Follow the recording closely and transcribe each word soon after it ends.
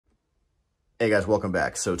Hey guys, welcome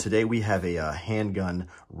back. So today we have a handgun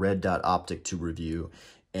red dot optic to review,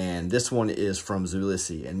 and this one is from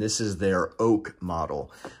Zulisy, and this is their oak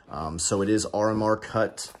model. So it is RMR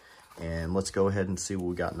cut, and let's go ahead and see what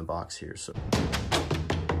we got in the box here. So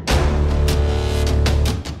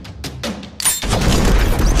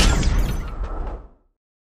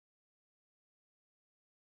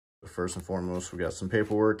first and foremost, we got some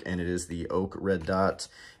paperwork, and it is the oak red dot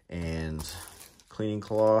and cleaning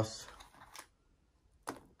cloth.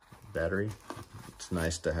 Battery, it's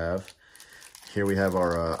nice to have. Here we have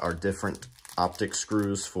our different optic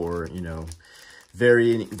screws for, you know,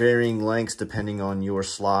 varying lengths depending on your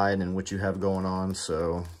slide and what you have going on.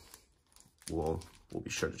 So we'll be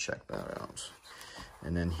sure to check that out.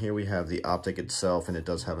 And then here we have the optic itself, and it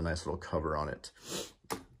does have a nice little cover on it.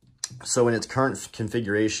 So in its current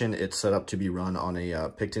configuration, it's set up to be run on a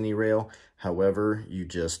picatinny rail. However, you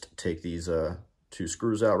just take these two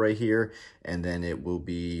screws out right here, and then it will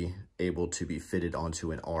be able to be fitted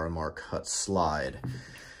onto an RMR cut slide.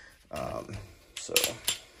 So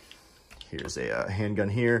here's a handgun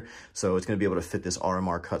here. So it's going to be able to fit this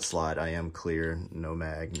RMR cut slide. I am clear, no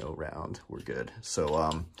mag, no round. We're good.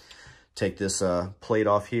 So take this plate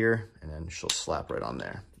off here, and then she'll slap right on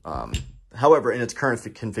there. However, in its current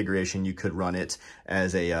configuration, you could run it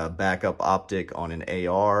as a backup optic on an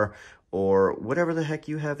AR, or whatever the heck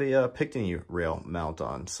you have a picatinny rail mount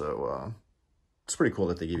on. So it's pretty cool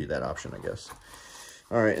that they give you that option, I guess.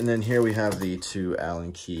 All right, and then here we have the two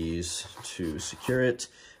Allen keys to secure it,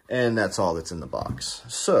 and that's all that's in the box.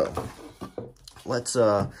 So let's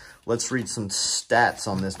read some stats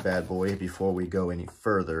on this bad boy before we go any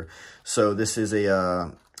further. So this is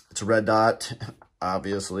it's a red dot.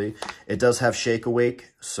 Obviously, it does have shake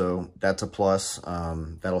awake, so that's a plus.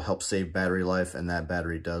 That'll help save battery life, and that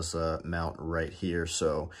battery does mount right here.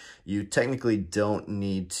 So you technically don't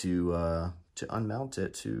need to unmount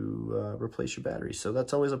it to replace your battery. So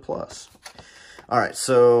that's always a plus. All right,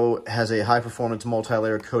 so it has a high-performance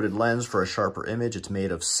multi-layer coated lens for a sharper image. It's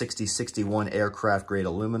made of 6061 aircraft-grade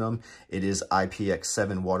aluminum. It is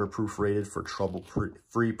IPX7 waterproof rated for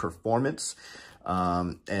trouble-free performance.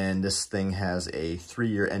 And this thing has a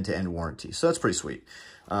 3-year end-to-end warranty. So that's pretty sweet.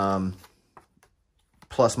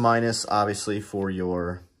 Plus minus, obviously, for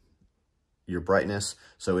your brightness.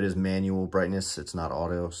 So it is manual brightness. It's not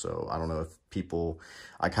auto. So I don't know if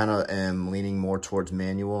I kind of am leaning more towards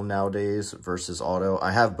manual nowadays versus auto.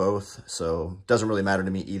 I have both, so it doesn't really matter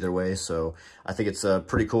to me either way. So I think it's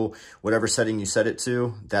pretty cool. Whatever setting you set it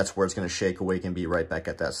to, that's where it's going to shake awake and be right back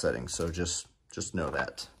at that setting. So just know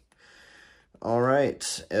that. All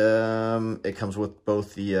right, it comes with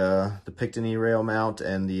both the picatinny rail mount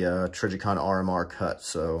and the Trigicon RMR cut,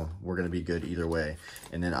 so we're going to be good either way.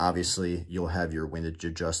 And then obviously you'll have your windage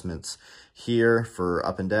adjustments here for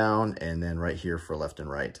up and down, and then right here for left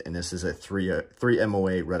and right. And this is a 3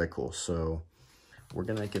 MOA reticle, so we're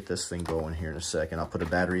going to get this thing going here in a second. I'll put a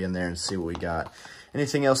battery in there and see what we got.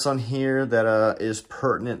 Anything else on here that is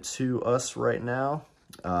pertinent to us right now?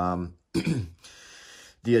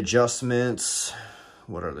 The adjustments,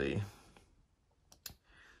 what are they?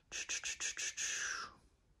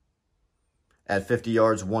 At 50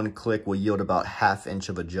 yards, 1 click will yield about 1/2 inch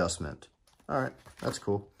of adjustment. All right, that's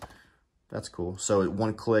cool. That's cool. So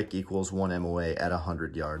 1 click equals 1 MOA at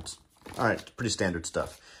 100 yards. All right, pretty standard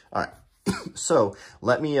stuff. All right, so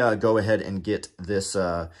let me go ahead and get this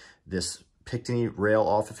this picatinny rail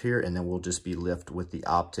off of here, and then we'll just be left with the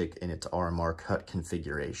optic in its RMR cut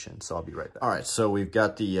configuration. So I'll be right back. All right, so we've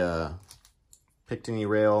got the picatinny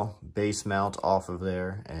rail base mount off of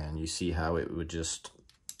there, and you see how it would just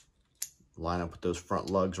line up with those front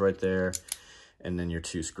lugs right there, and then your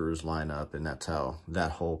two screws line up, and that's how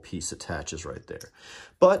that whole piece attaches right there.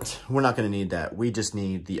 But we're not going to need that. We just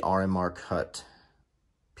need the RMR cut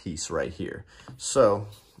piece right here. So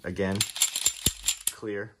again,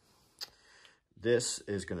 clear. This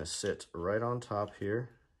is going to sit right on top here,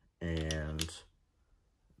 and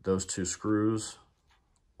those two screws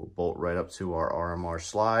will bolt right up to our RMR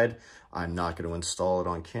slide. I'm not going to install it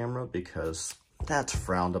on camera because that's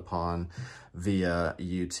frowned upon via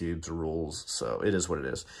YouTube's rules, so it is what it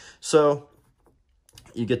is. So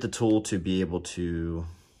you get the tool to be able to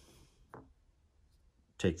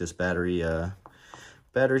take this battery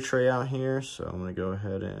tray out here. So I'm going to go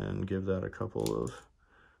ahead and give that a couple of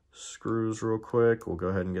screws real quick. We'll go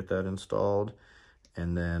ahead and get that installed,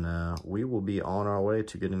 and then we will be on our way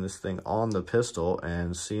to getting this thing on the pistol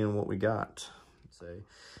and seeing what we got. Say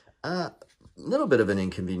a little bit of an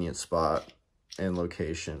inconvenient spot and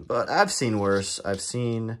location, but I've seen worse. I've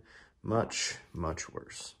seen much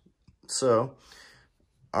worse. So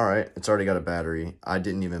All right, it's already got a battery. I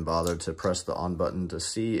didn't even bother to press the on button to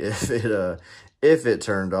see if it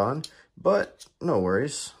turned on, but no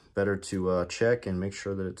worries. Better to check and make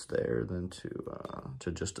sure that it's there than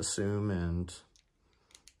to just assume and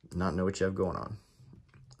not know what you have going on.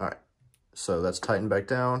 All right, so that's tightened back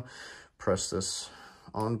down. Press this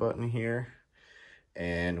on button here,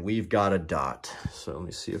 and we've got a dot. So let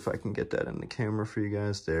me see if I can get that in the camera for you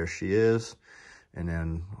guys. There she is. And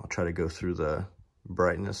then I'll try to go through the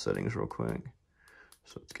brightness settings real quick.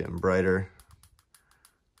 So it's getting brighter.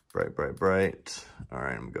 Bright, bright, bright. All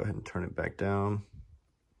right, I'm gonna go ahead and turn it back down.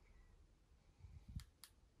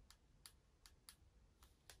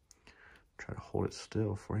 Try to hold it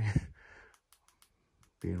still for you.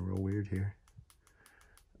 Being real weird here.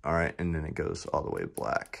 All right, and then it goes all the way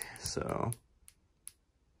black. So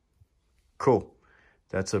cool.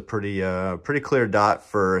 That's a pretty clear dot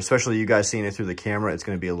for, especially you guys seeing it through the camera. It's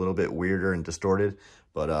going to be a little bit weirder and distorted,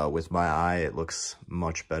 but with my eye, it looks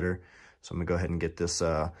much better. So I'm gonna go ahead and get this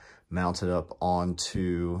mounted up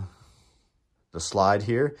onto the slide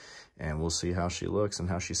here, and we'll see how she looks and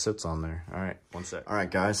how she sits on there. All right, one sec. All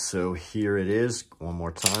right, guys, so here it is. One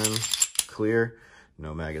more time, clear,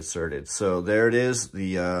 no mag inserted. So there it is,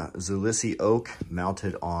 the Zulisy oak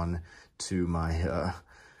mounted on to my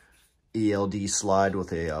ELD slide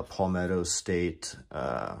with a Palmetto State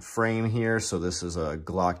frame here. So this is a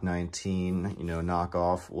Glock 19, you know,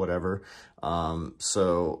 knockoff, whatever.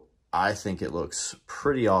 So I think it looks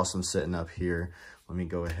pretty awesome sitting up here. Let me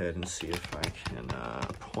go ahead and see if I can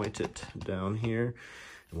point it down here.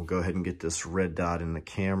 And we'll go ahead and get this red dot in the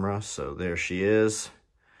camera. So there she is.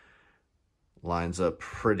 Lines up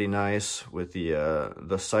pretty nice with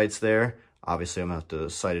the sights there. Obviously, I'm gonna have to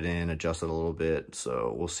sight it in, adjust it a little bit,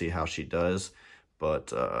 so we'll see how she does.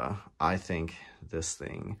 But I think this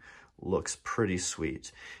thing looks pretty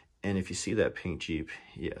sweet. And if you see that pink Jeep,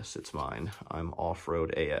 yes, it's mine. I'm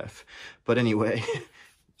off-road AF. But anyway,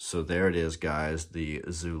 so there it is, guys, the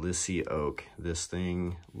Zulisy oak. This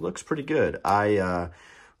thing looks pretty good. I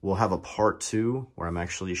will have a part 2 where I'm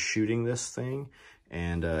actually shooting this thing.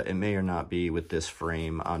 And it may or not be with this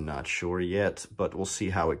frame. I'm not sure yet, but we'll see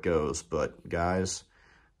how it goes. But guys,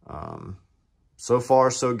 so far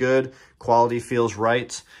so good. Quality feels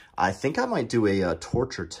right. I think I might do a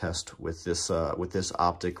torture test with this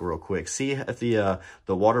optic real quick. See if the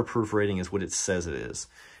waterproof rating is what it says it is.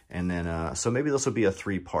 And then, so maybe this will be a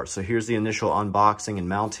 3-part. So here's the initial unboxing and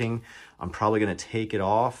mounting. I'm probably gonna take it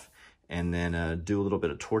off and then do a little bit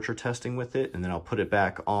of torture testing with it, and then I'll put it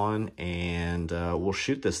back on, and we'll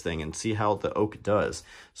shoot this thing and see how the oak does.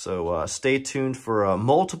 So stay tuned for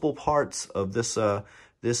multiple parts of this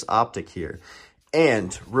this optic here.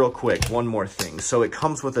 And real quick, one more thing. So it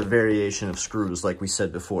comes with a variation of screws, like we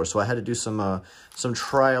said before. So I had to do some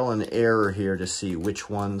trial and error here to see which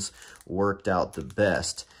ones worked out the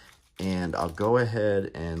best. And I'll go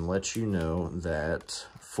ahead and let you know that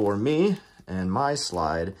for me and my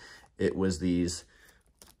slide, it was these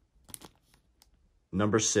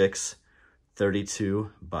number 6,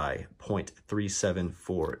 32 by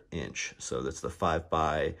 0.374 inch. So that's the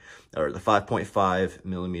 5.5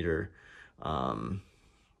 millimeter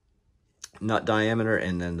nut diameter,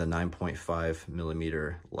 and then the 9.5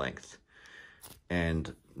 millimeter length.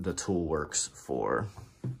 And the tool works for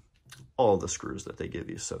all the screws that they give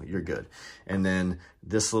you, so you're good. And then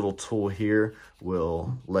this little tool here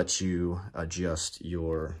will let you adjust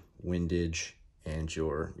your windage and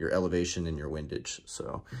your elevation and your windage.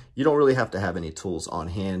 So you don't really have to have any tools on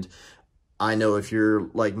hand. I know if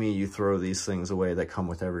you're like me, you throw these things away that come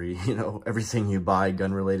with everything you buy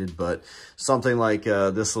gun related, but something like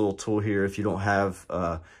this little tool here, if you don't have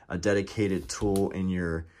a dedicated tool in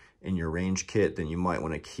your range kit, then you might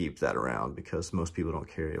want to keep that around, because most people don't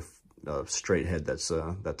carry a straight head that's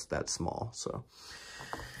that small. So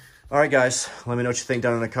all right, guys, let me know what you think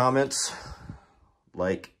down in the comments.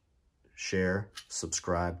 Like, share,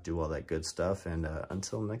 subscribe, do all that good stuff. And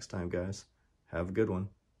until next time, guys, have a good one.